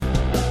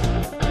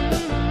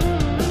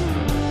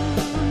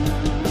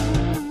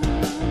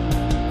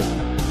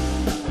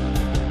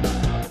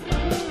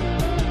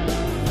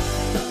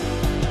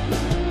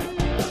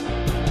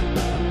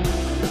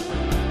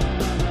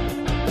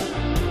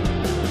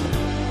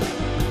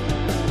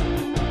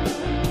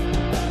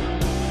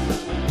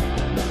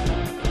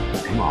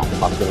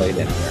populate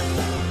in here.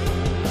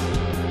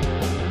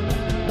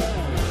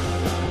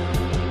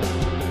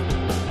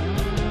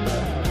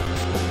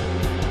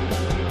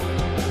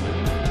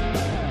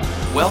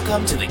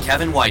 Welcome to the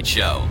Kevin White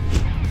Show.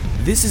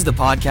 This is the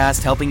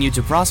podcast helping you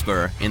to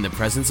prosper in the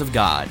presence of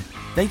God.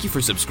 Thank you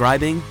for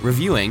subscribing,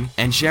 reviewing,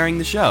 and sharing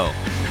the show.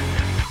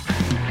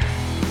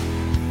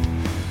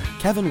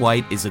 Kevin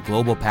White is a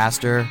global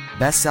pastor,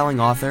 best-selling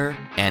author,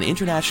 and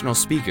international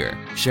speaker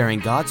sharing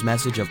God's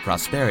message of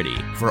prosperity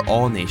for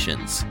all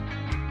nations.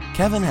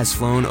 Kevin has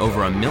flown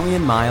over 1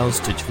 million miles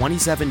to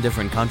 27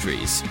 different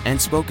countries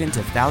and spoken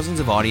to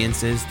thousands of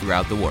audiences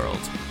throughout the world.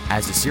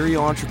 As a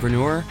serial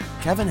entrepreneur,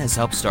 Kevin has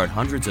helped start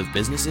hundreds of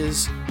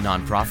businesses,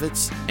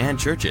 nonprofits, and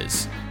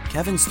churches.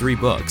 Kevin's 3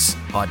 books,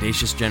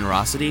 Audacious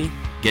Generosity,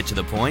 Get to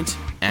the Point,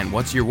 and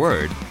What's Your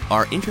Word,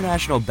 are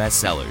international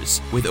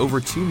bestsellers with over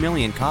 2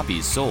 million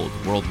copies sold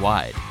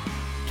worldwide.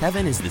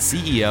 Kevin is the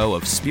CEO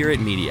of Spirit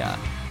Media,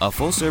 a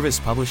full-service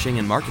publishing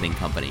and marketing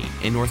company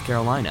in North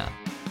Carolina.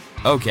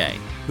 Okay,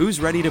 who's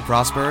ready to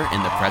prosper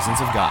in the presence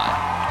of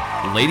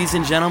God? Ladies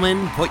and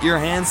gentlemen, put your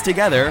hands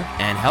together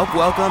and help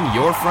welcome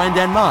your friend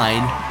and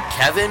mine,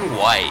 Kevin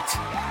White.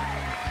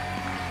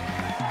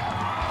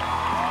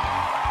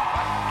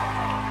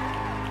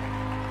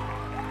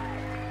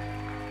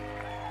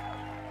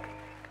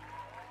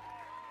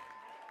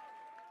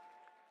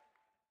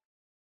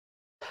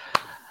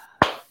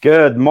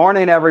 Good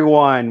morning,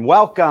 everyone.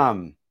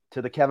 Welcome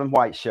to the Kevin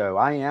White Show.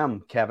 I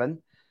am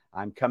Kevin.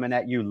 I'm coming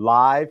at you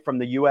live from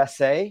the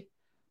USA.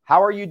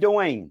 How are you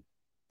doing?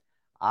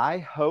 I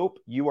hope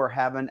you are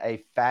having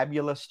a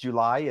fabulous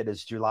July. It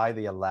is July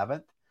the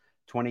 11th,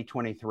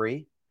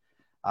 2023.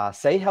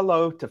 Say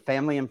hello to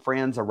family and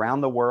friends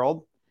around the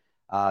world.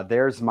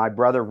 There's my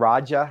brother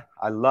Raja.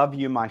 I love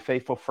you, my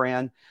faithful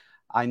friend.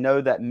 I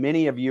know that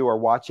many of you are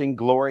watching.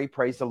 Glory,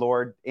 praise the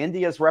Lord.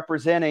 India's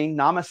representing.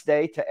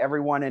 Namaste to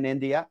everyone in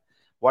India.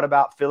 What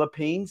about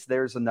Philippines?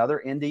 There's another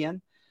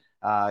Indian.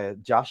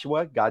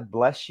 Joshua, God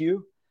bless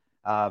you.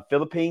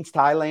 Philippines,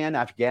 Thailand,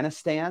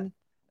 Afghanistan.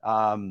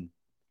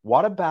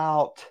 What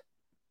about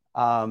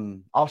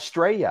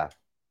Australia,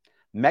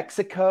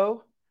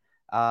 Mexico?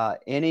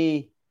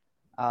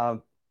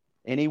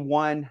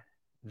 Anyone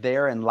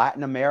there in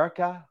Latin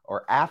America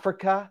or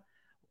Africa?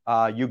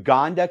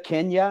 Uganda,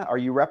 Kenya, are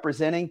you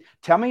representing?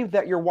 Tell me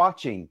that you're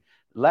watching.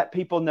 Let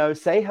people know.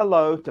 Say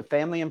hello to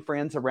family and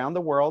friends around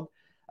the world.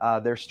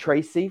 There's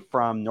Tracy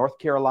from North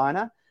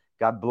Carolina.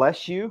 God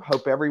bless you.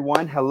 Hope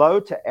everyone. Hello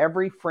to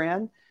every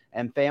friend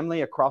and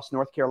family across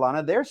North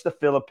Carolina. There's the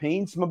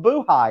Philippines.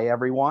 Mabuhay,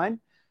 everyone.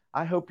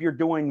 I hope you're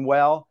doing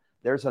well.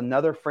 There's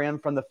another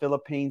friend from the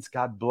Philippines.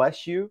 God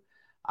bless you.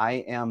 I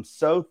am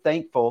so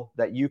thankful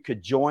that you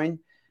could join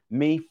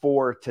me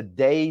for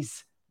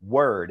today's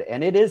word.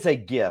 And it is a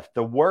gift.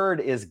 The word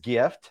is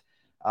gift.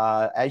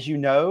 As you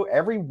know,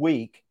 every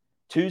week,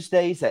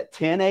 Tuesdays at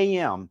 10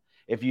 a.m.,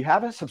 if you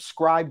haven't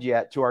subscribed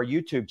yet to our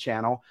YouTube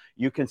channel,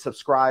 you can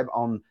subscribe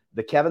on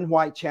the Kevin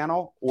White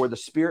channel or the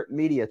Spirit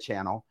Media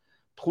channel.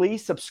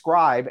 Please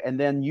subscribe, and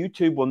then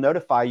YouTube will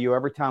notify you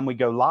every time we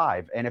go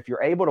live. And if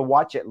you're able to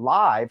watch it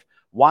live,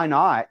 why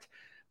not?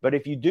 But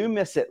if you do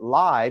miss it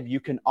live, you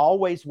can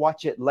always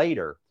watch it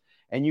later,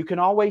 and you can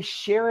always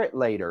share it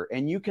later,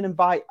 and you can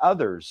invite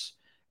others.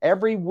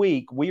 Every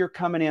week, we are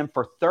coming in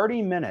for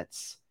 30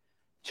 minutes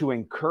to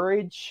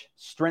encourage,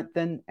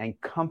 strengthen,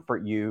 and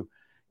comfort you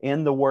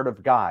in the Word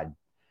of God.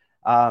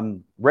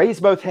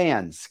 Raise both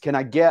hands. Can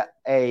I get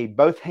a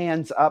both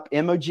hands up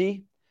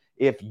emoji?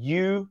 If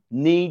you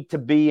need to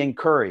be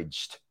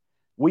encouraged.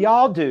 We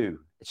all do.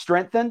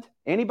 Strengthened.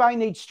 Anybody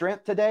need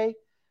strength today?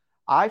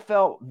 I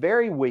felt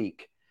very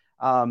weak.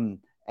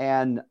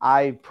 And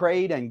I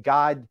prayed, and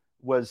God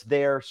was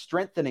there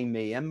strengthening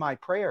me in my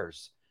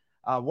prayers.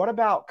 What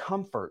about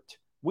comfort?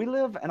 We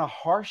live in a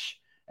harsh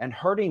and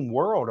hurting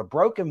world, a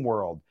broken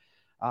world.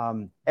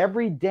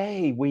 Every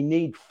day we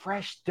need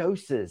fresh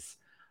doses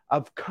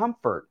of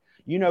comfort.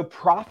 You know,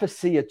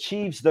 prophecy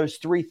achieves those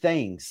 3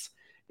 things.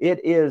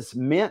 It is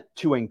meant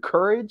to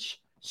encourage,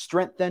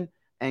 strengthen,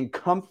 and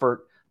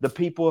comfort the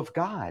people of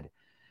God.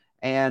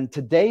 And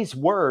today's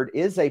word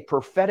is a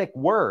prophetic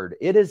word.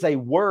 It is a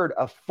word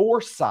of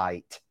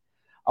foresight,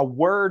 a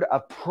word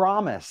of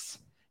promise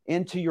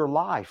into your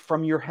life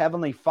from your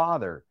Heavenly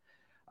Father.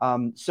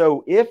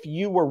 So if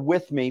you were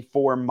with me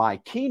for my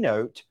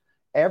keynote,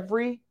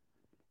 every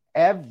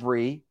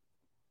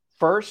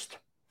first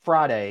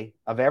Friday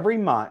of every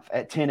month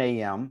at 10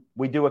 a.m.,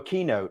 we do a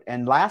keynote.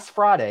 And last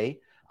Friday,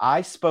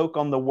 I spoke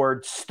on the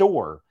word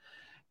store,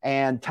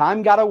 and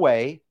time got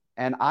away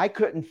and I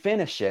couldn't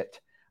finish it.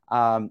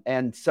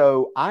 And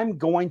so I'm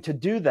going to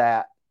do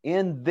that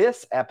in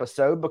this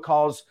episode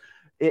because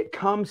it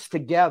comes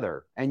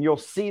together, and you'll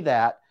see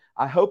that.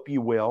 I hope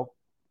you will.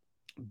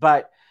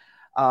 But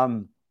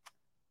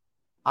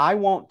I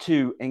want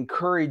to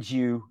encourage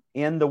you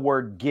in the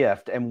word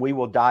gift, and we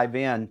will dive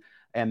in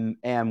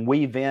and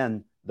weave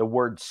in the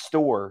word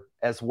store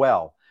as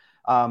well.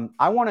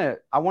 I want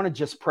to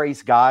just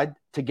praise God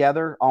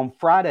together. On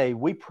Friday,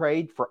 we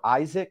prayed for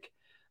Isaac.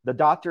 The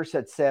doctors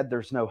had said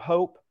there's no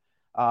hope.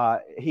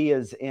 He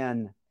is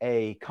in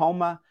a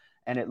coma,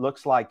 and it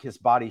looks like his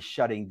body's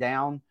shutting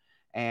down.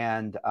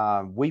 And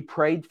we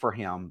prayed for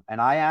him.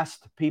 And I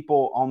asked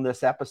people on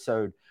this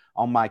episode,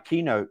 on my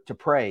keynote, to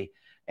pray.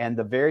 And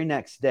the very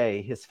next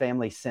day, his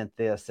family sent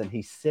this, and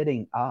he's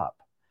sitting up.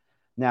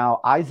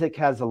 Now, Isaac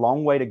has a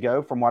long way to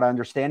go, from what I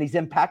understand. He's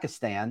in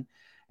Pakistan,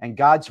 and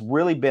God's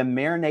really been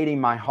marinating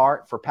my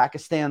heart for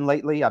Pakistan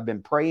lately. I've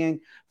been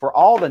praying for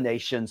all the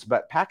nations,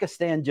 but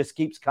Pakistan just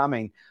keeps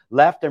coming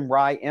left and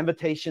right.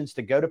 Invitations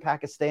to go to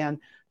Pakistan,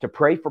 to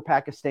pray for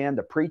Pakistan,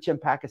 to preach in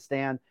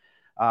Pakistan.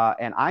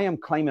 And I am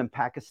claiming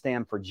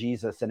Pakistan for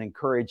Jesus, and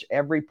encourage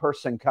every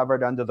person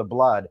covered under the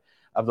blood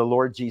of the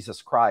Lord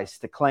Jesus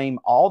Christ to claim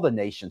all the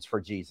nations for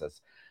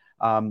Jesus.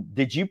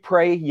 Did you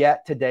pray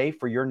yet today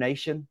for your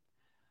nation?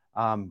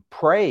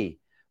 Pray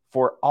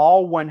for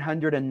all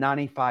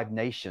 195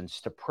 nations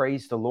to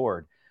praise the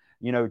Lord.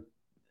 You know,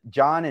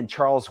 John and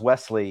Charles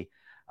Wesley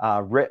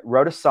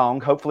wrote a song,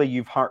 hopefully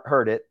you've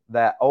heard it,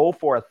 that, "Oh,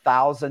 for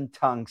 1,000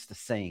 tongues to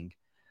sing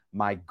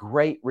my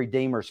great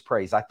Redeemer's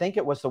praise." I think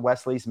it was the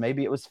Wesleys,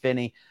 maybe it was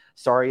Finney.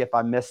 Sorry if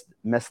I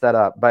messed that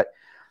up. But,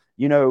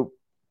 you know,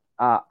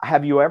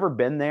 have you ever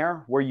been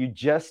there where you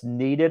just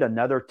needed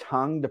another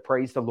tongue to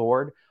praise the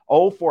Lord?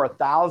 Oh, for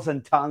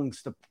 1,000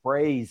 tongues to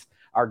praise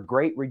our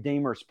great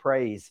Redeemer's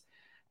praise.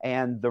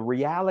 And the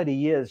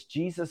reality is,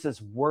 Jesus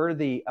is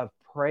worthy of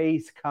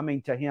praise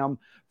coming to him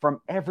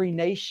from every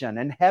nation.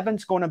 And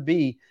heaven's going to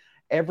be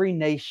every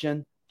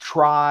nation,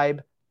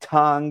 tribe,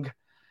 tongue.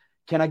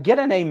 Can I get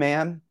an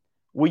amen?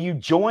 Will you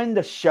join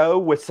the show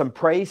with some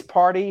praise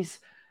parties?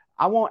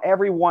 I want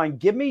everyone,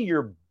 give me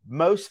your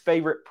most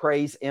favorite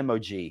praise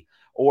emoji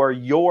or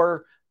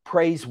your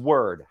praise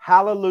word.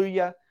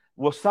 Hallelujah.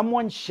 Will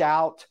someone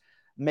shout?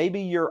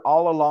 Maybe you're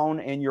all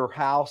alone in your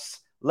house.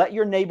 Let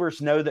your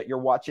neighbors know that you're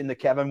watching the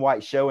Kevin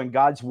White Show and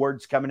God's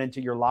word's coming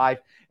into your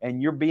life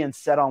and you're being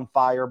set on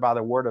fire by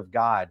the word of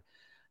God.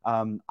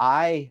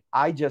 I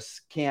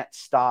just can't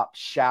stop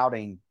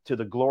shouting to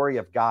the glory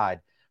of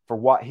God for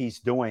what he's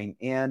doing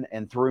in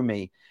and through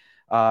me.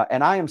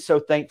 And I am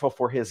so thankful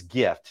for his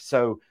gift.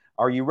 So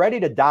are you ready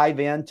to dive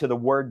into the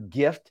word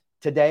gift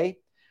today?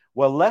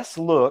 Well, let's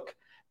look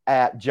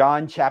at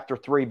John chapter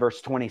 3,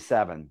 verse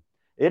 27.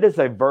 It is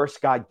a verse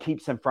God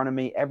keeps in front of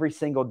me every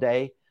single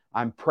day.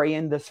 I'm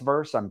praying this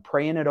verse. I'm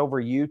praying it over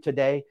you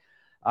today.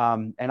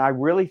 And I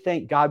really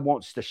think God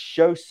wants to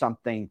show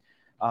something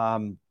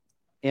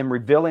in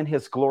revealing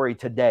his glory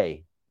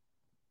today.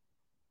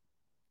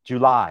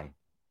 July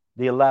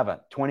the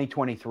 11th,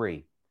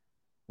 2023.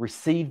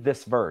 Receive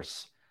this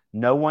verse.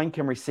 No one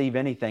can receive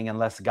anything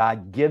unless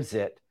God gives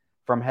it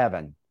from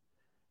heaven.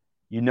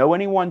 You know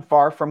anyone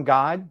far from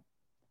God?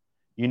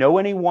 You know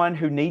anyone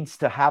who needs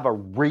to have a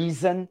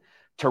reason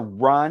to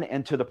run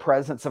into the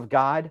presence of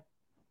God?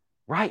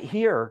 Right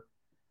here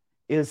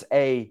is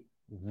a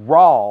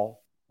raw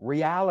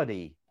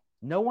reality.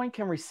 No one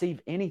can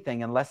receive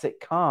anything unless it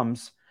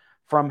comes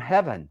from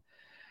heaven.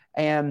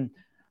 And,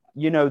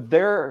 you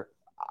know,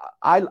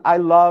 I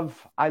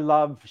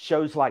love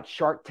shows like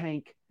Shark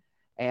Tank,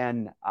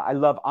 and I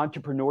love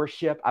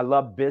entrepreneurship. I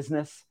love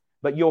business.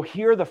 But you'll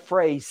hear the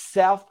phrase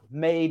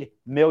self-made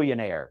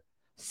millionaire,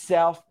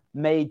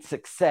 self-made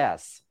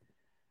success.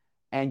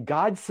 And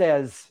God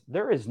says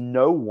there is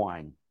no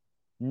one,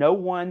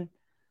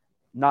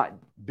 not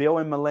Bill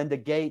and Melinda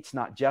Gates,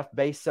 not Jeff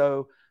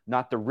Bezos,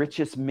 not the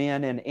richest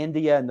men in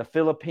India and the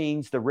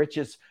Philippines, the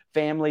richest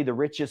family, the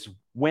richest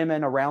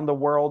women around the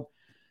world,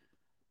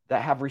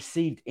 that have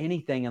received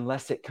anything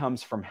unless it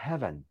comes from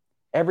heaven.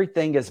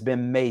 Everything has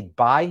been made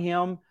by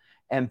him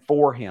and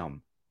for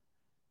him.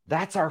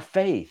 That's our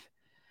faith.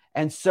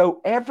 And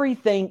so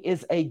everything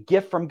is a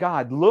gift from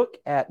God. Look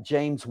at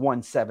James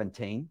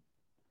 1:17.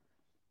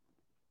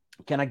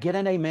 Can I get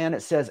an amen?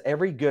 It says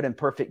every good and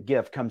perfect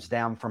gift comes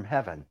down from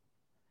heaven.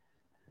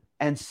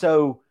 And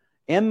so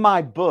in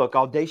my book,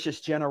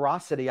 Audacious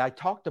Generosity, I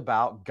talked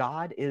about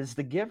God is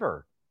the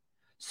giver.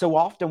 So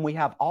often we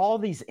have all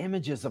these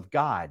images of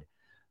God,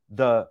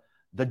 the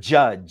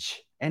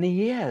judge, and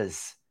he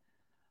is,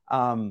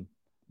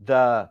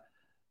 the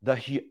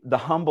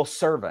humble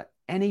servant,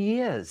 and he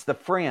is the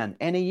friend,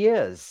 and he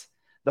is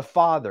the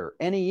father,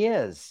 and he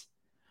is.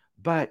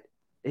 But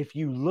if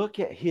you look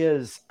at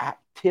his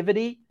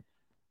activity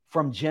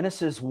from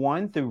Genesis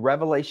 1 through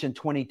Revelation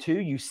 22,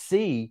 you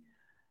see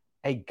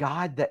a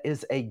God that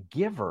is a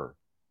giver.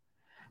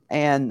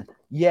 And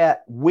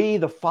yet we,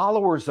 the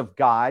followers of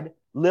God,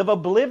 live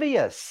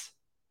oblivious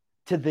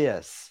to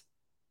this.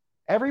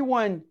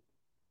 Everyone,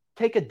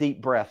 take a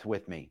deep breath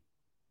with me.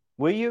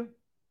 Will you?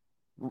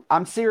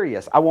 I'm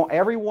serious. I want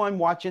everyone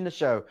watching the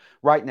show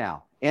right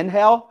now.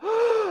 Inhale,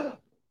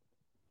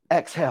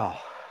 exhale.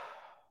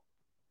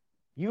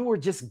 You were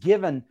just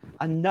given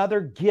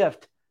another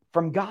gift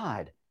from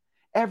God.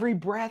 Every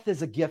breath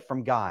is a gift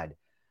from God.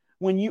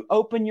 When you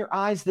open your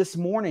eyes this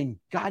morning,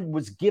 God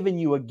was giving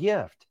you a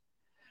gift.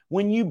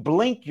 When you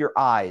blink your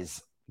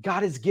eyes,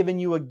 God has given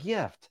you a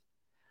gift.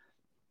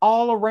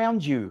 All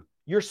around you,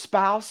 your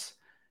spouse,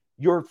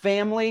 your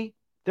family,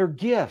 they're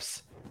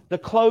gifts. The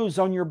clothes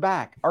on your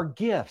back are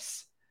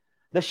gifts.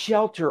 The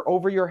shelter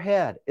over your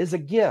head is a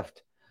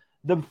gift.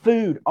 The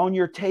food on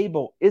your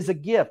table is a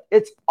gift.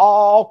 It's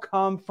all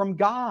come from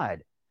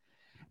God.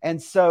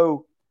 And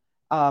so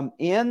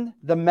in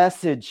the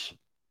message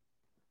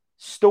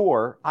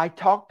store, I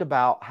talked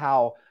about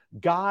how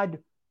God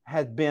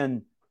has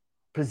been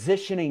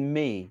positioning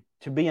me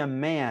to be a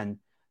man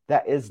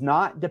that is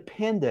not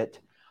dependent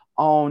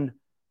on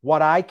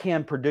what I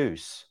can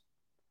produce,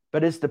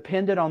 but is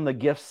dependent on the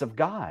gifts of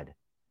God.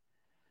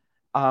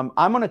 I'm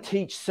going to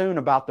teach soon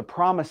about the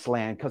promised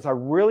land because I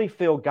really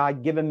feel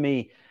God given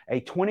me a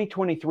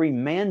 2023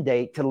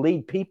 mandate to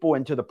lead people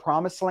into the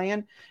promised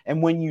land.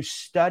 And when you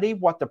study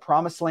what the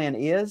promised land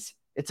is,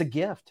 it's a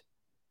gift.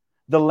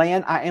 The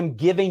land I am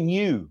giving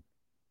you,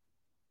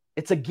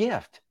 it's a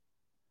gift.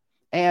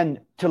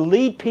 And to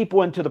lead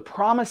people into the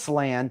promised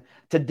land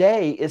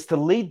today is to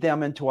lead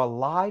them into a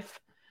life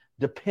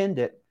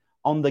dependent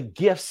on the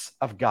gifts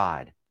of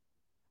God.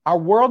 Our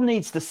world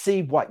needs to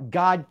see what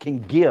God can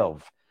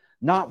give,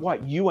 not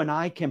what you and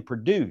I can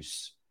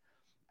produce.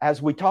 As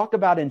we talked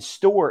about in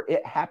store,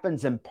 it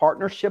happens in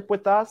partnership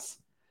with us.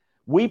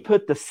 We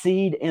put the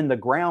seed in the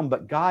ground,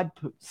 but God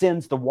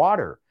sends the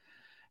water.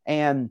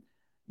 And,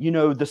 you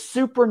know, the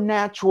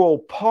supernatural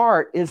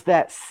part is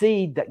that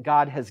seed that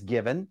God has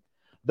given,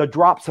 the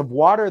drops of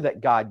water that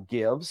God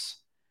gives.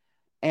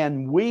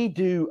 And we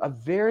do a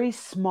very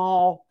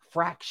small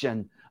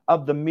fraction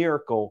of the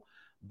miracle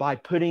by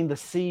putting the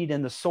seed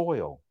in the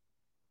soil.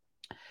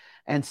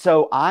 And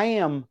so I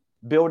am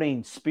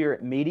building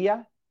Spirit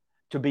Media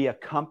to be a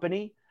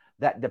company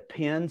that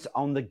depends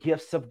on the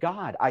gifts of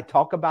God. I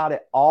talk about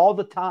it all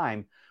the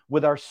time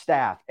with our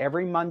staff.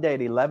 Every Monday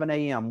at 11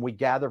 a.m., we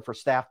gather for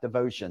staff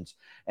devotions.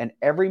 And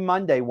every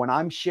Monday when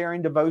I'm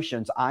sharing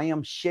devotions, I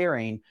am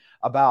sharing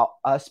about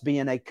us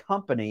being a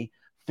company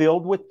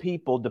filled with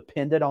people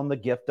dependent on the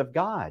gift of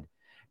God.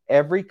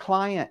 Every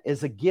client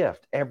is a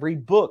gift. Every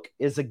book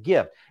is a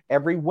gift.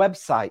 Every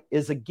website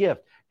is a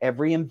gift.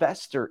 Every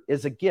investor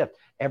is a gift.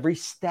 Every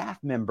staff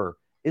member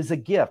is a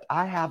gift.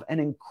 I have an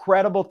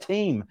incredible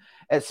team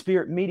at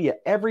Spirit Media.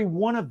 Every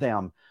one of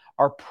them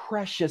are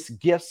precious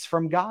gifts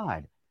from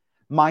God.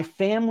 My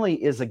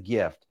family is a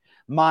gift.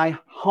 My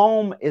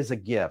home is a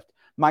gift.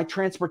 My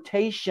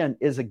transportation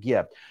is a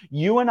gift.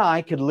 You and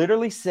I could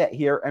literally sit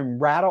here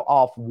and rattle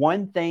off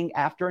one thing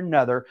after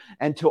another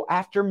until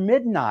after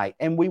midnight,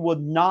 and we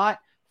would not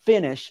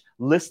finish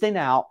listing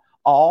out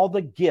all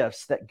the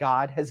gifts that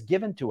God has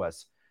given to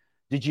us.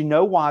 Did you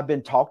know why I've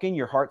been talking?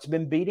 Your heart's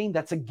been beating?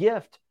 That's a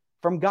gift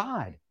from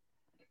God.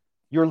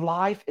 Your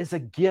life is a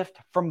gift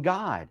from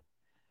God.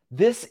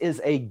 This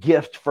is a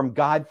gift from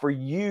God for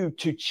you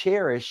to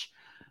cherish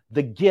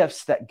the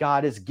gifts that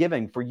God is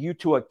giving, for you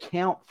to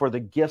account for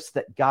the gifts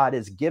that God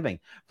is giving,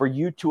 for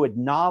you to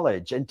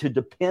acknowledge and to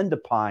depend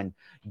upon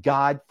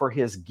God for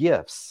his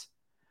gifts.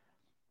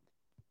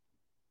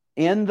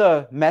 In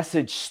the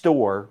message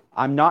store,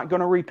 I'm not going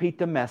to repeat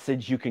the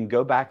message. You can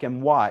go back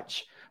and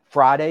watch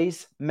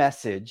Friday's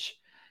message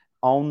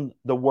on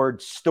the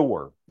word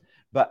store.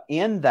 But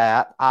in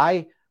that,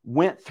 I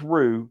went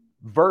through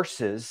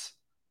verses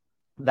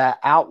that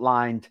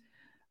outlined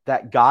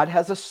that God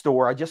has a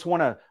store. I just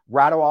want to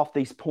rattle off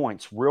these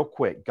points real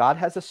quick. God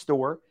has a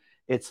store.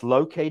 It's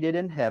located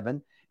in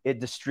heaven. It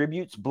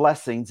distributes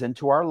blessings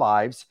into our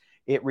lives.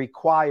 It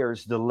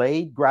requires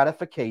delayed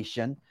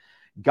gratification.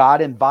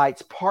 God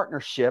invites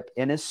partnership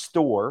in his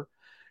store.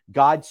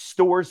 God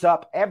stores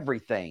up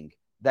everything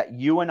that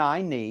you and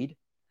I need.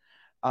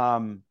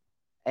 We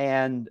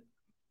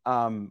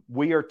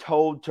are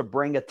told to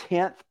bring a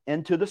tenth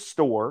into the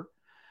store.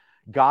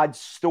 God's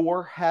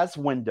store has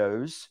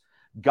windows.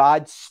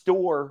 God's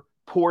store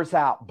pours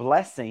out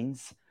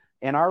blessings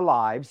in our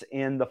lives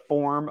in the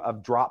form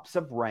of drops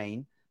of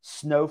rain,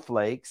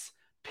 snowflakes,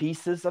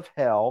 pieces of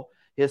hell,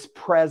 his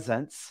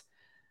presence,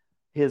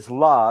 his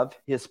love,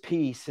 his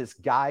peace, his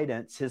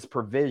guidance, his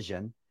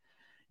provision.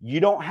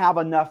 You don't have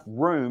enough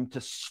room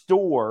to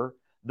store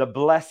the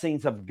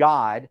blessings of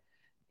God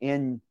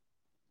in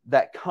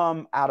that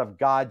come out of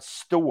God's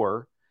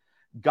store.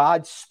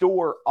 God's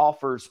store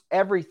offers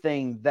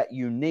everything that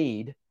you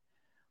need.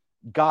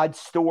 God's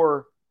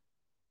store,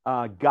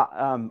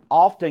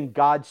 often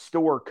God's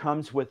store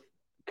comes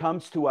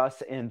to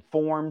us in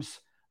forms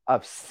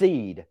of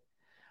seed.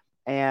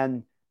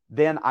 And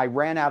then I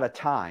ran out of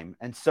time.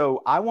 And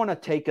so I want to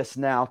take us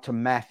now to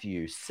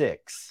Matthew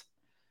 6.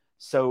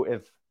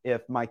 So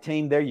if my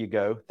team, there you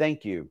go.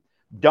 Thank you.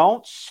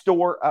 Don't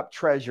store up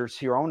treasures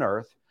here on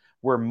earth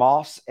where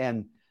moths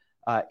and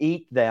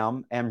eat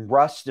them and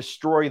rust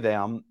destroy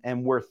them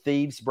and where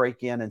thieves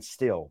break in and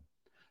steal.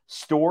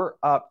 Store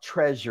up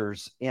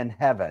treasures in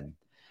heaven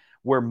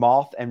where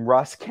moth and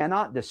rust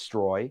cannot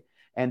destroy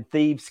and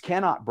thieves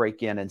cannot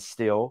break in and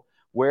steal.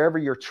 Wherever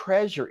your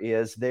treasure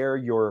is, there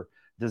your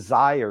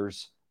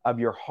desires of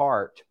your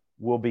heart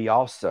will be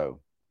also.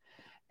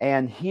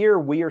 And here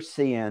we are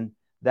seeing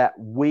that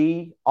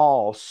we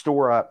all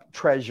store up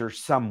treasure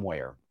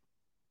somewhere.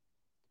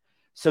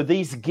 So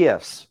these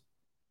gifts,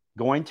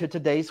 going to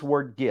today's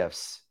word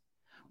gifts,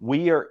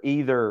 we are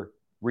either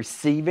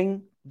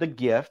receiving the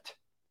gift,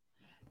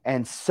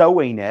 and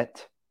sowing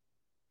it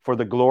for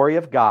the glory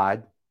of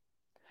God,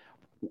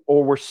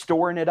 or we're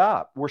storing it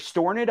up. We're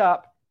storing it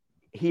up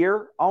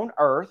here on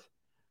earth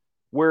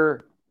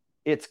where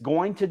it's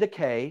going to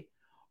decay,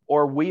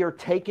 or we are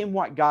taking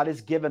what God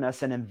has given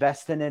us and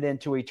investing it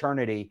into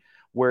eternity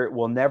where it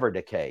will never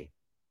decay.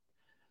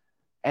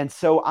 And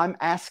so I'm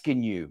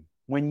asking you,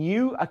 when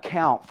you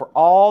account for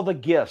all the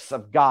gifts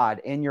of God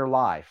in your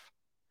life,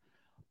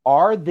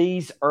 are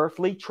these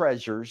earthly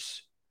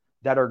treasures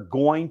that are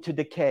going to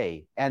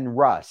decay and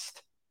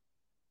rust?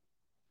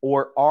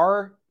 Or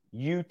are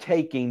you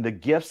taking the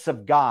gifts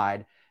of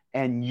God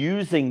and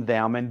using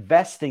them,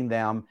 investing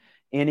them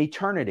in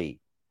eternity?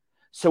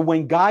 So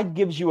when God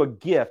gives you a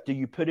gift, do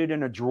you put it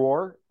in a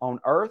drawer on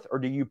earth, or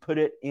do you put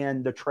it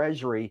in the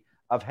treasury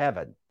of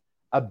heaven?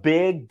 A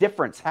big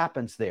difference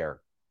happens there.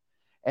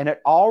 And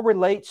it all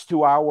relates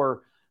to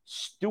our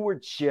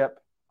stewardship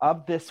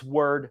of this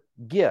word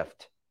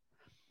gift.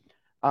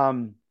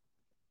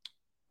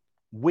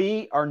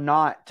 We are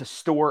not to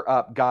store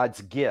up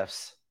God's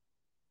gifts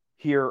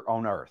here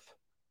on earth.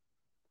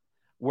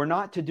 We're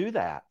not to do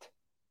that.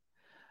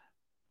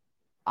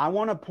 I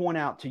want to point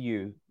out to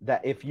you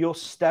that if you'll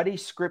study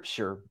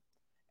Scripture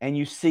and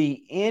you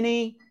see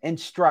any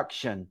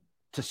instruction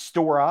to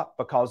store up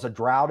because a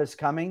drought is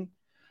coming,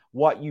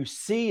 what you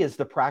see is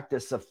the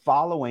practice of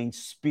following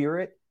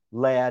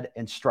Spirit-led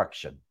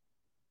instruction.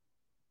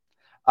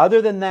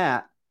 Other than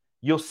that,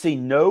 you'll see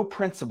no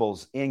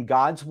principles in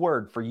God's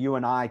word for you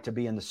and I to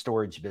be in the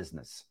storage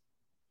business.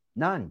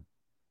 None.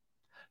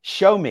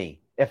 Show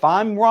me. If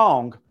I'm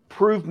wrong,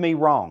 prove me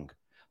wrong.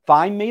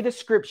 Find me the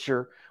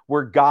scripture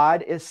where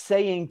God is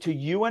saying to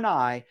you and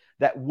I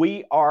that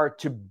we are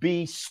to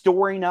be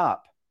storing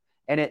up,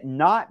 and it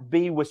not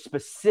be with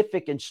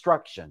specific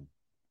instruction.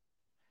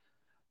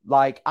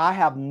 Like, I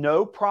have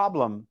no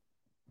problem.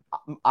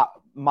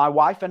 My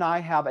wife and I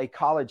have a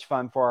college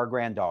fund for our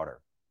granddaughter.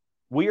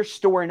 We are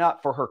storing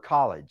up for her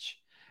college.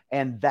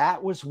 And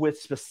that was with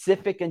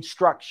specific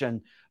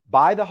instruction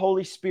by the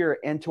Holy Spirit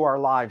into our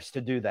lives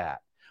to do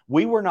that.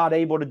 We were not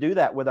able to do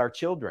that with our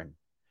children,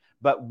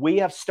 but we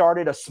have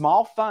started a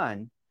small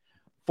fund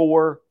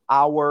for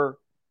our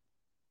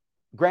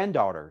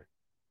granddaughter.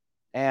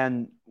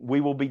 And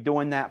we will be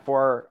doing that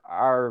for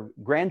our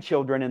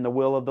grandchildren in the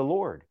will of the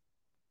Lord.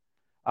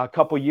 A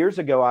couple years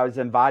ago, I was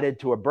invited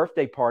to a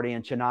birthday party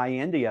in Chennai,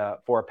 India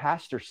for a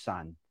pastor's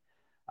son,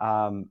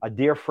 a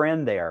dear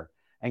friend there.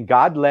 And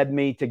God led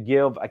me to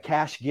give a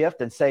cash gift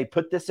and say,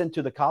 put this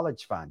into the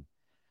college fund.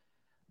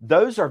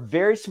 Those are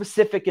very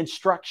specific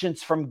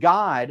instructions from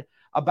God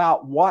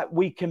about what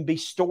we can be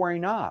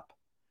storing up.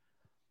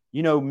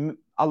 You know,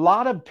 a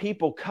lot of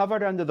people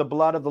covered under the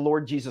blood of the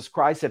Lord Jesus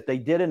Christ, if they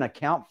didn't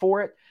account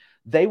for it,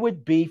 they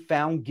would be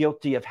found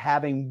guilty of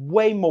having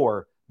way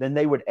more than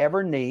they would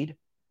ever need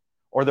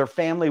or their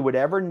family would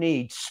ever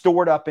need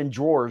stored up in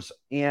drawers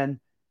on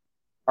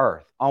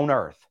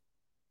earth.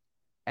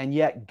 And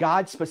yet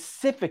God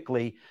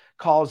specifically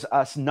calls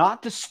us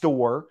not to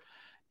store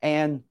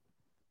and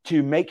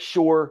to make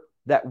sure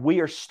that we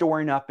are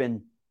storing up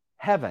in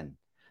heaven,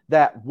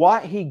 that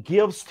what he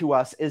gives to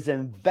us is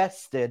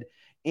invested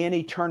in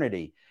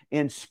eternity,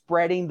 in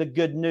spreading the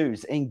good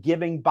news, in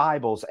giving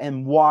Bibles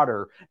and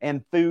water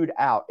and food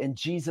out in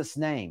Jesus'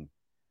 name.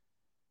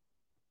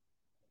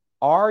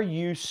 Are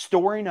you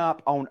storing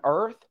up on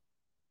earth,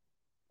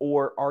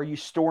 or are you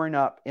storing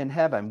up in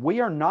heaven?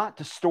 We are not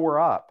to store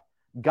up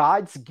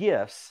God's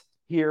gifts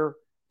here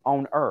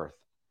on earth.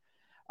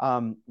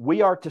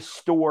 We are to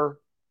store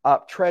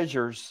up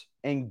treasures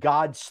in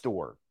God's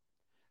store.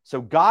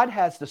 So God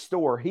has the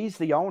store. He's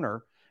the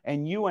owner,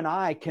 and you and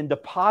I can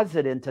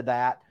deposit into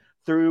that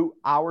through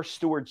our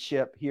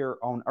stewardship here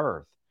on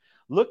earth.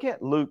 Look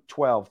at Luke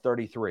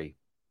 12:33.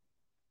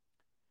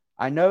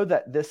 I know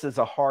that this is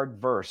a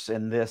hard verse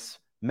in this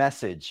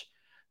message,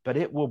 but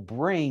it will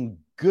bring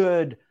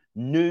good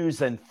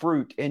news and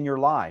fruit in your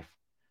life.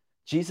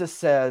 Jesus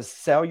says,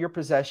 sell your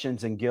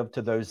possessions and give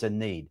to those in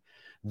need.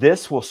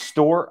 This will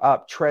store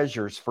up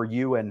treasures for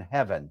you in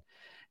heaven.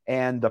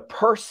 And the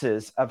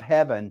purses of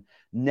heaven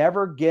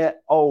never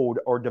get old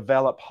or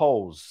develop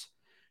holes.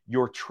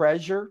 Your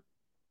treasure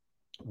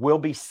will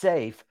be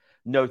safe.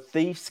 No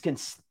thieves can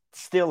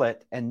steal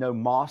it, and no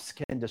moths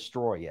can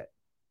destroy it.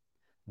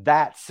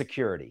 That's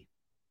security.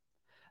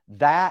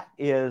 That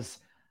is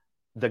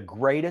the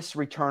greatest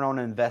return on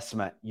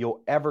investment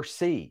you'll ever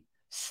see.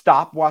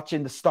 Stop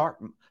watching the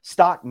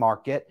stock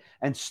market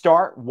and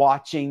start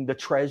watching the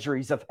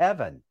treasuries of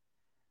heaven.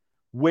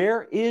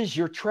 Where is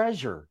your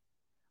treasure?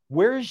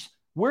 Where's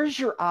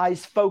your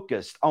eyes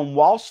focused? On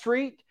Wall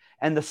Street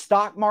and the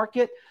stock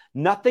market?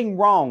 Nothing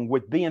wrong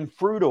with being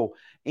frugal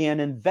and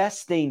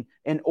investing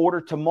in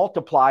order to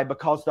multiply,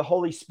 because the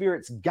Holy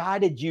Spirit's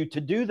guided you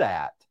to do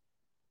that.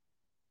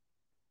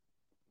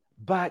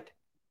 But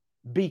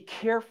be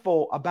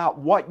careful about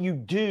what you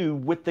do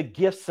with the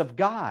gifts of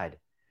God.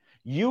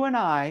 You and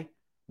I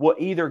will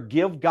either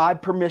give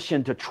God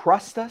permission to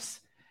trust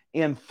us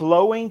in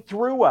flowing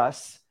through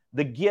us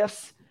the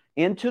gifts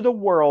into the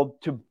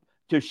world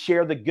to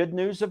share the good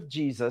news of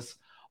Jesus,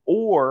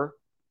 or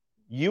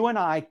you and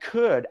I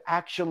could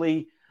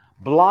actually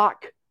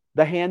block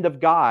the hand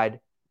of God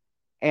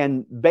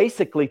and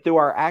basically through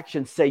our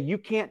actions say, you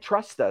can't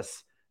trust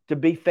us to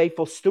be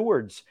faithful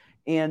stewards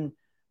in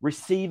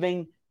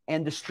receiving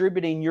and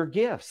distributing your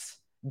gifts.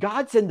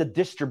 God's in the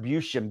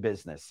distribution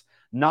business,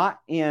 not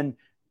in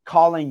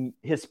calling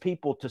his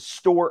people to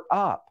store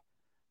up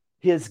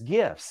his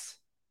gifts.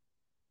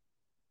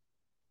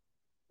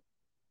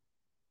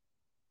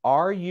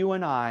 Are you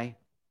and I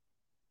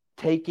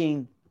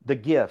taking the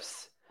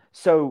gifts?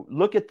 So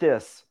look at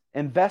this.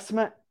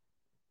 Investment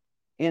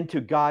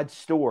into God's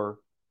store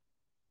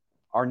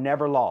are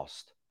never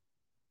lost.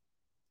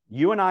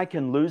 You and I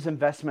can lose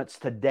investments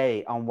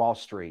today on Wall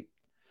Street,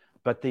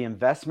 but the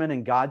investment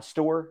in God's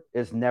store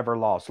is never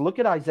lost. Look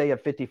at Isaiah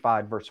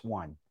 55, verse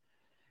 1.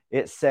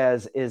 It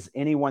says, is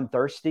anyone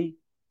thirsty?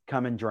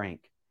 Come and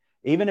drink.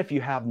 Even if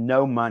you have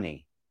no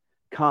money,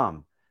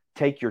 come,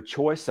 take your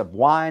choice of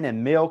wine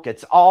and milk.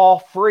 It's all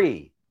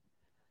free.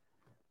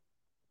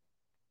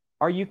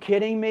 Are you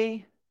kidding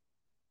me?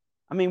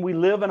 I mean, we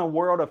live in a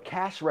world of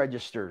cash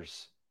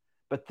registers,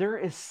 but there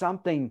is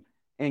something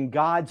in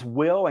God's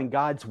will and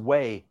God's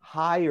way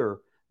higher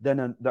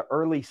than the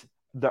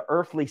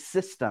earthly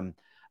system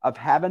of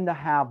having to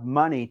have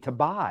money to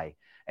buy.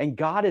 And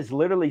God is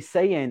literally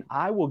saying,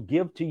 I will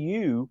give to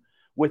you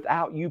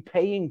without you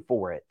paying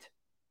for it.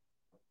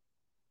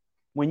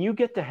 When you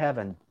get to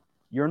heaven,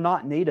 you're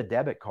not need a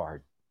debit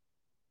card.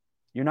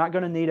 You're not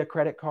going to need a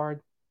credit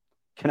card.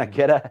 Can I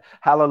get a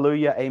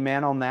hallelujah,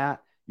 amen on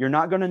that? You're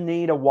not going to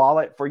need a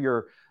wallet for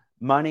your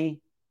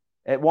money.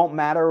 It won't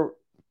matter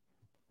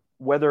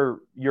whether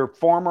your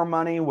former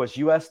money was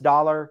US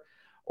dollar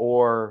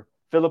or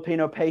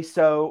Filipino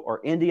peso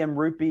or Indian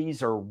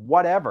rupees or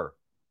whatever.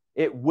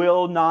 It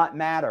will not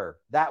matter.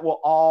 That will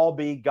all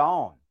be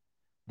gone.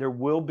 There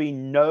will be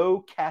no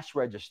cash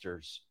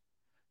registers,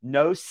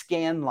 no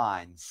scan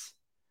lines,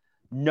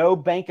 no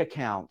bank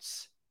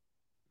accounts,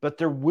 but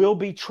there will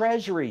be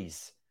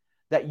treasuries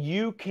that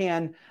you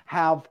can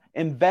have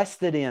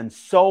invested in,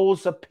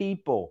 souls of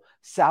people,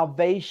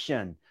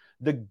 salvation,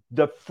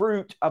 the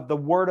fruit of the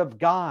Word of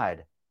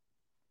God.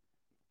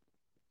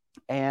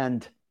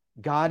 And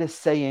God is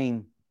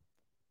saying,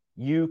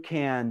 you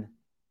can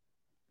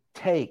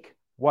take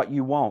what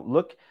you want.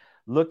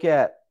 Look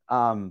at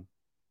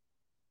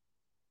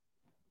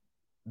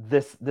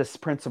this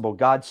principle.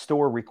 God's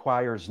store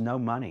requires no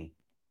money.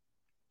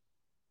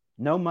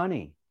 No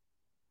money.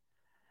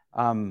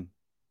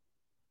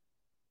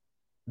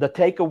 The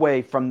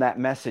takeaway from that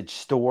message,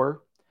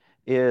 store,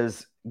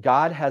 is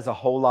God has a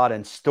whole lot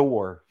in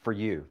store for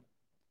you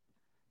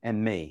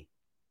and me.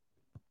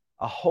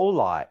 A whole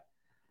lot.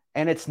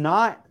 And it's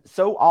not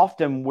so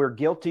often we're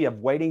guilty of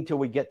waiting till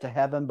we get to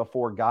heaven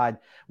before God.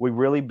 We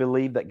really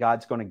believe that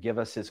God's going to give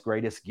us his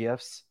greatest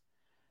gifts.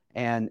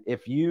 And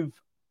if you've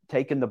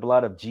taken the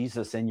blood of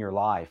Jesus in your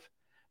life,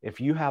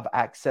 if you have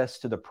access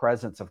to the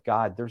presence of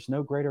God, there's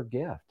no greater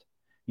gift.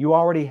 You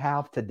already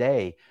have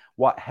today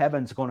what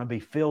heaven's going to be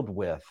filled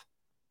with.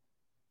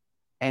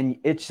 And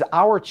it's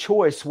our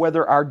choice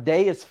whether our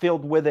day is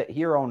filled with it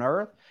here on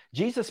earth.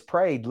 Jesus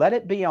prayed, let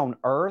it be on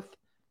earth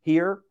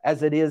here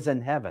as it is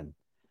in heaven.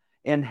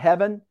 In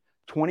heaven,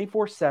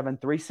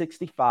 24/7,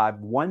 365,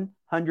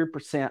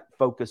 100%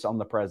 focus on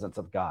the presence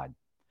of God.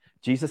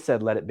 Jesus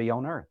said, let it be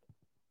on earth.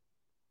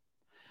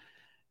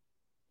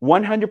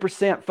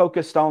 100%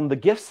 focused on the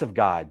gifts of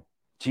God.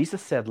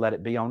 Jesus said, let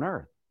it be on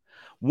earth.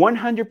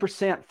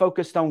 100%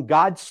 focused on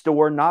God's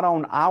store, not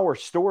on our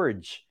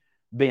storage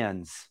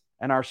bins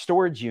and our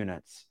storage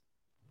units.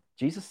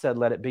 Jesus said,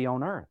 let it be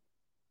on earth.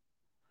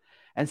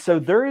 And so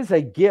there is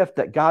a gift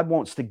that God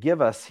wants to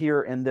give us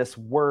here in this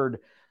word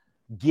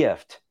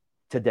gift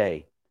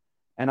today.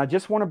 And I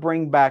just want to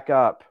bring back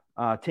up,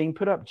 team,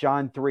 put up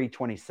John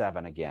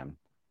 3:27 again.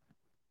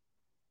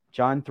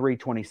 John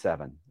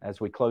 3:27 as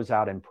we close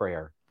out in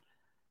prayer.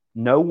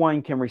 No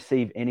one can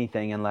receive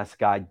anything unless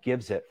God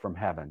gives it from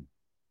heaven.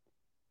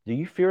 Do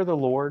you fear the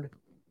Lord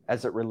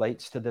as it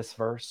relates to this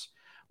verse?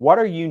 What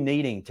are you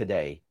needing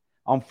today?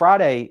 On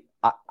Friday,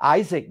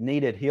 Isaac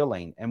needed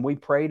healing, and we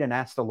prayed and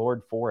asked the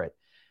Lord for it,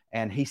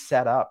 and he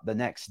set up the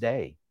next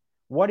day.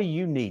 What do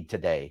you need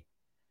today?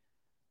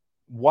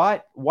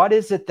 What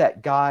is it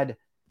that God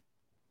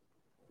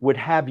would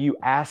have you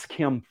ask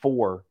him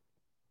for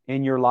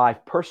in your life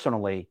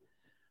personally?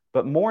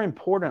 But more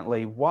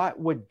importantly, what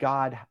would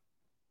God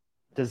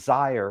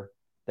desire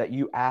that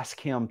you ask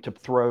him to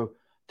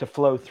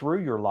flow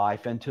through your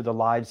life into the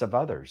lives of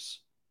others?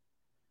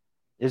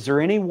 Is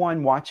there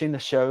anyone watching the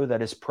show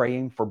that is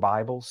praying for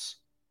Bibles,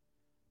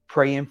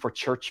 praying for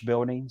church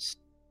buildings,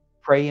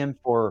 praying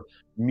for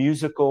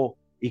musical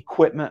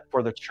equipment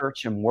for the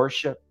church and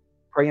worship,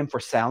 praying for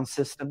sound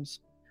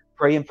systems,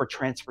 praying for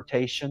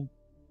transportation,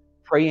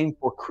 praying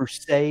for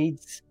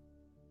crusades,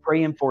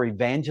 praying for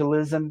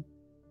evangelism,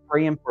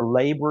 praying for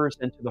laborers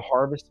into the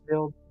harvest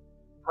field,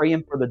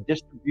 praying for the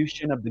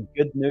distribution of the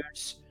good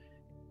news,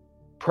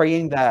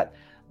 praying that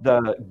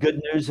the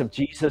good news of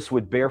Jesus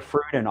would bear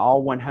fruit in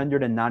all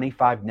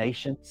 195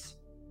 nations?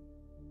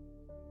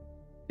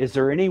 Is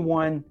there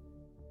anyone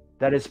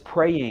that is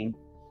praying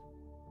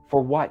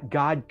for what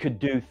God could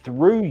do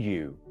through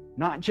you,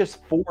 not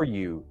just for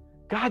you.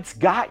 God's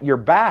got your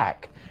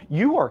back.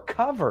 You are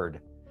covered.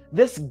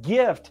 This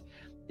gift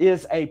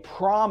is a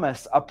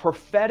promise, a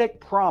prophetic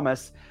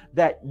promise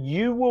that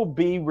you will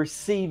be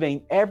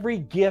receiving every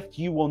gift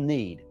you will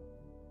need.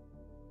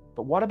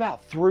 But what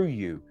about through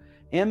you?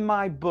 In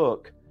my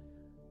book,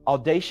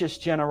 Audacious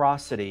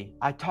Generosity,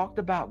 I talked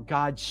about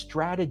God's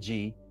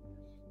strategy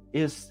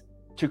is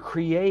to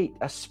create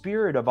a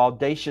spirit of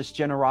audacious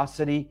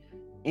generosity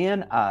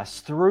in us,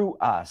 through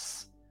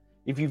us.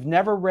 If you've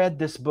never read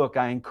this book,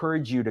 I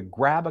encourage you to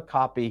grab a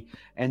copy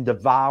and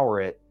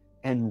devour it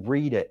and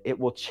read it. It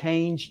will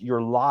change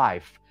your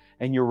life,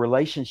 and your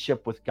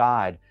relationship with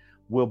God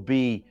will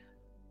be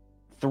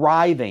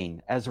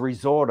thriving as a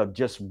result of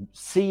just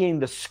seeing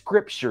the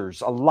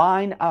scriptures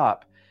align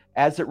up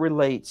as it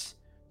relates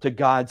to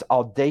God's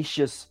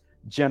audacious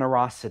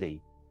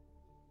generosity.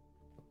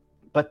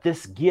 But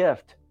this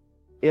gift,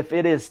 if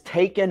it is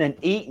taken and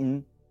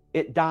eaten,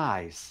 it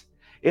dies.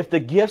 If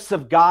the gifts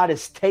of God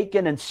is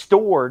taken and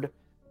stored,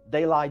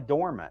 they lie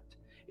dormant.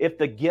 If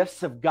the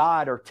gifts of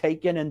God are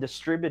taken and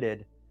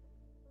distributed,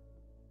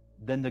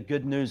 then the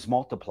good news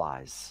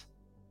multiplies.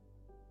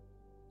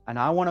 And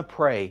I want to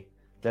pray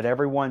that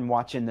everyone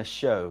watching this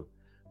show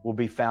will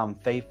be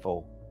found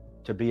faithful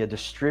to be a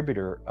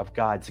distributor of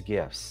God's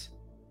gifts.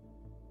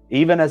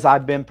 Even as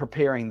I've been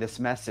preparing this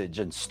message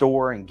and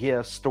storing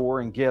gifts,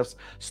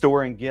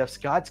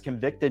 God's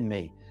convicted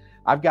me.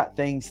 I've got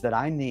things that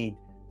I need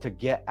to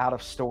get out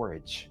of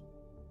storage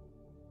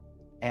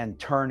and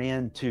turn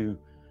into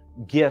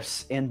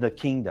gifts in the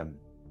kingdom.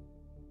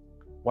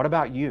 What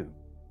about you?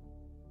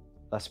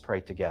 Let's pray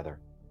together.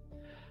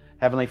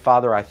 Heavenly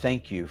Father, I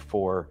thank you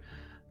for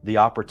the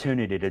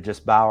opportunity to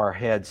just bow our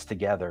heads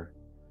together.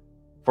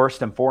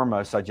 First and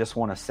foremost, I just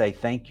want to say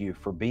thank you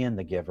for being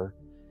the giver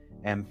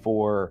and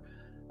for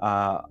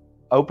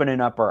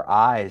opening up our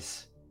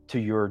eyes to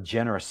your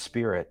generous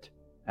spirit.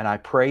 And I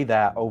pray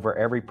that over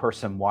every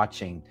person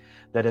watching,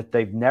 that if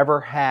they've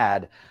never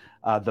had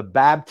the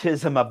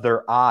baptism of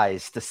their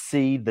eyes to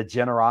see the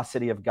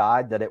generosity of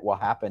God, that it will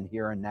happen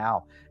here and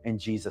now in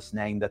Jesus'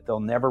 name, that they'll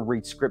never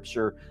read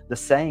scripture the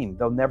same.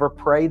 They'll never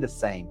pray the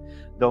same.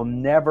 They'll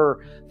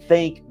never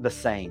think the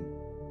same.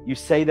 You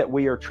say that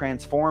we are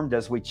transformed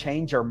as we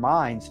change our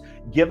minds.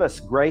 Give us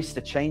grace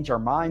to change our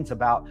minds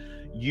about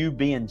you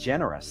being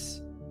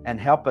generous and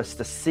help us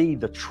to see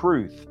the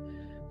truth.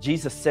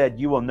 Jesus said,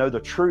 you will know the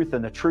truth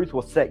and the truth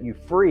will set you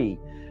free.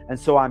 And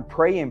so I'm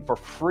praying for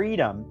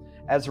freedom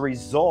as a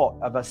result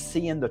of us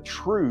seeing the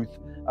truth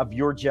of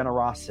your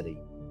generosity.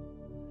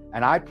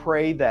 And I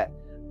pray that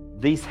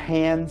these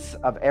hands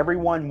of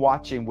everyone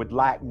watching would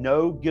lack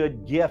no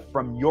good gift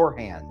from your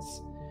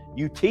hands.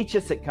 You teach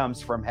us it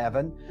comes from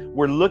heaven.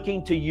 We're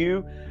looking to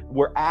you.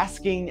 We're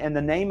asking in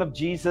the name of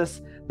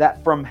Jesus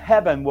that from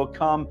heaven will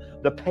come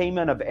the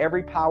payment of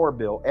every power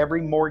bill,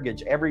 every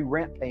mortgage, every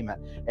rent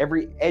payment,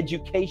 every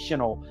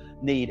educational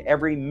need,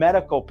 every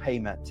medical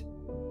payment.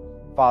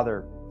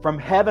 Father, from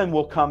heaven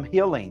will come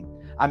healing.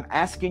 I'm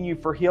asking you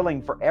for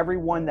healing for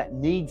everyone that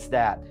needs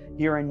that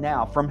here and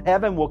now. From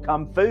heaven will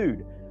come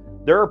food.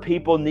 There are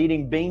people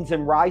needing beans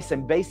and rice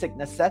and basic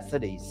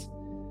necessities.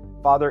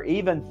 Father,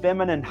 even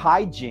feminine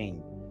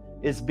hygiene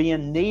is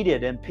being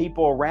needed in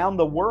people around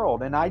the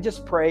world. And I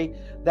just pray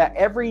that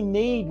every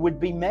need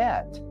would be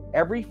met.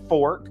 Every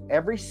fork,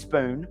 every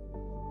spoon,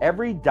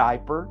 every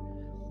diaper,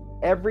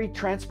 every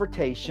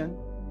transportation.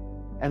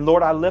 And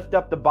Lord, I lift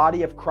up the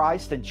body of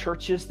Christ and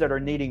churches that are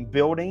needing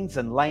buildings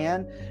and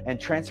land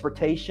and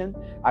transportation.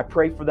 I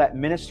pray for that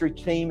ministry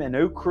team in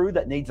Ukru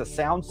that needs a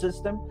sound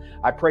system.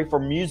 I pray for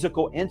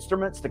musical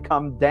instruments to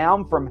come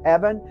down from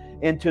heaven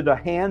into the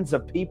hands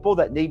of people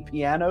that need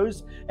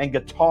pianos and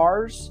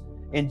guitars.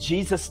 In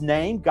Jesus'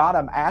 name, God,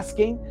 I'm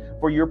asking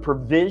for your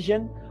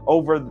provision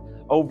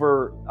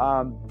over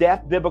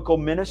Deaf Biblical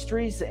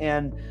Ministries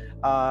and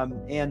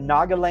in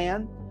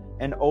Nagaland,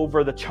 and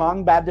over the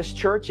Chong Baptist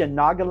Church in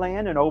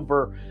Nagaland, and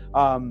over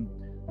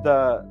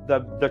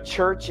the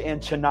church in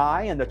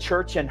Chennai, and the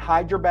church in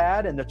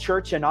Hyderabad, and the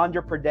church in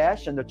Andhra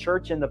Pradesh, and the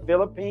church in the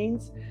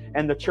Philippines,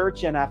 and the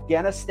church in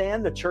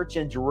Afghanistan, the church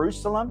in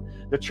Jerusalem,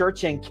 the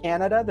church in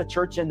Canada, the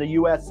church in the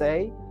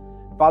USA.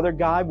 Father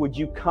God, would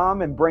you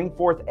come and bring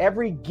forth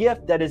every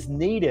gift that is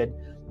needed,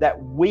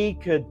 that we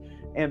could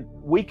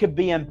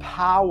be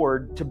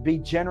empowered to be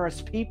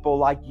generous people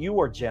like you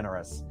are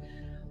generous.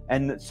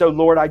 And so,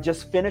 Lord, I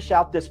just finish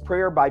out this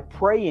prayer by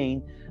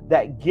praying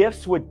that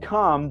gifts would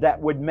come that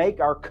would make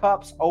our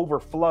cups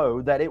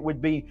overflow, that it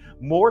would be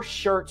more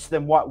shirts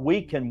than what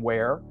we can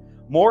wear,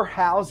 more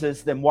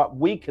houses than what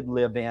we could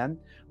live in,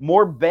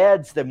 more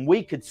beds than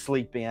we could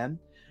sleep in,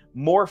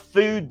 more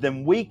food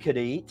than we could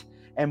eat,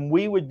 and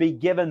we would be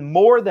given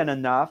more than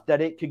enough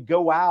that it could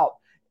go out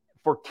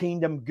for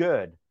kingdom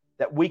good,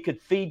 that we could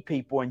feed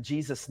people in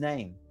Jesus'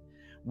 name.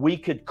 We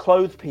could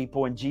clothe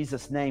people in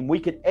Jesus' name.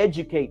 We could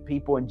educate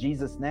people in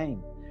Jesus'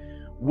 name.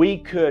 We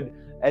could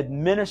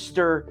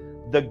administer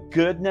the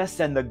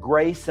goodness and the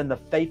grace and the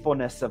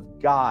faithfulness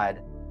of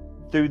God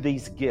through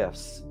these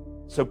gifts.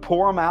 So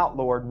pour them out,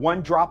 Lord,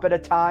 one drop at a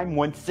time,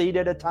 one seed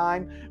at a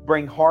time.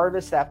 Bring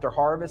harvest after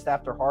harvest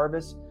after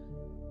harvest,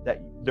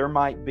 that there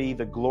might be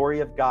the glory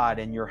of God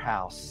in your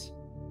house,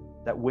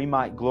 that we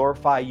might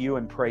glorify you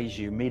and praise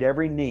you. Meet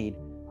every need,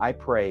 I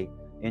pray,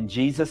 in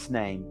Jesus'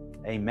 name.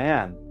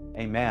 Amen,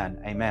 amen,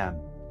 amen.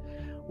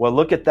 Well,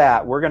 look at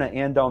that. We're going to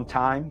end on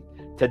time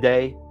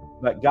today,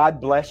 but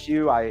God bless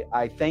you.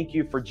 I thank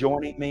you for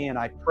joining me, and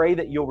I pray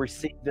that you'll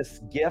receive this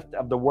gift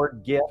of the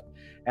word gift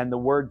and the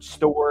word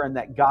store, and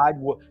that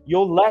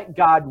you'll let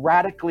God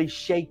radically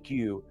shake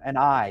you and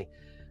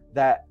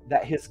that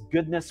his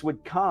goodness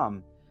would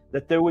come,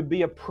 that there would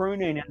be a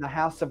pruning in the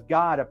house of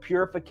God, a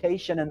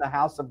purification in the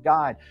house of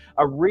God,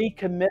 a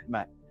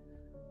recommitment.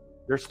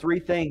 There's 3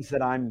 things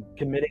that I'm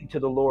committing to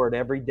the Lord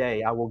every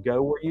day. I will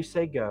go where you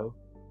say go.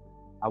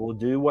 I will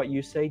do what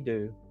you say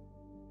do.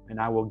 And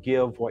I will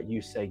give what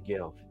you say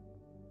give.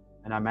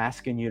 And I'm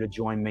asking you to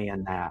join me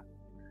in that.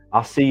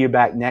 I'll see you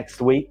back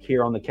next week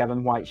here on the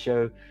Kevin White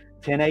Show,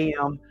 10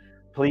 a.m.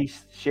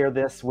 Please share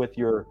this with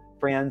your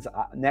friends.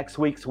 Next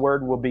week's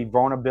word will be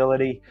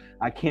vulnerability.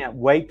 I can't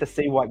wait to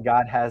see what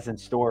God has in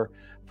store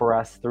for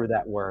us through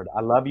that word.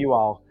 I love you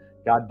all.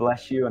 God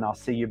bless you, and I'll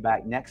see you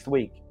back next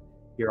week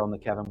here on the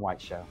Kevin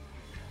White Show.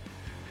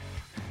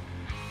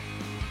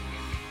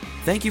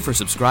 Thank you for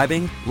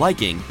subscribing,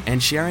 liking,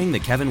 and sharing The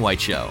Kevin White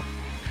Show.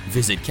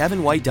 Visit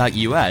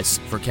kevinwhite.us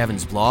for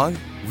Kevin's blog,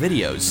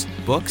 videos,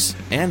 books,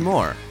 and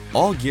more,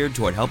 all geared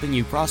toward helping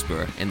you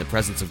prosper in the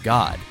presence of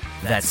God.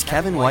 That's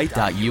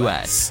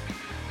kevinwhite.us.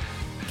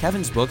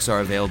 Kevin's books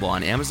are available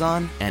on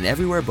Amazon and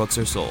everywhere books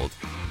are sold.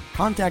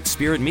 Contact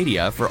Spirit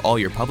Media for all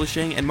your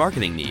publishing and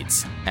marketing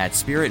needs at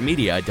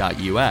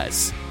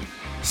spiritmedia.us.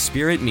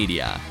 Spirit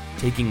Media,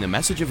 taking the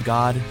message of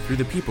God through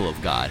the people of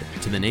God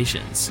to the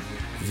nations.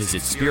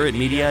 Visit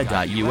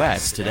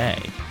spiritmedia.us today.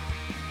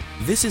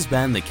 This has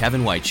been The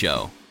Kevin White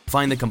Show.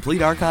 Find the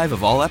complete archive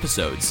of all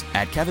episodes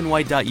at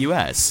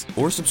kevinwhite.us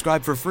or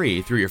subscribe for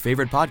free through your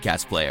favorite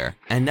podcast player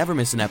and never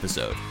miss an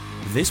episode.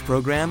 This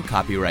program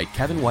copyright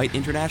Kevin White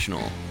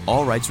International,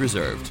 all rights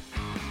reserved.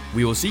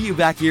 We will see you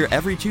back here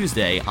every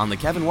Tuesday on The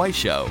Kevin White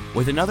Show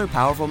with another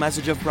powerful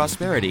message of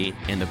prosperity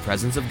in the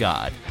presence of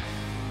God.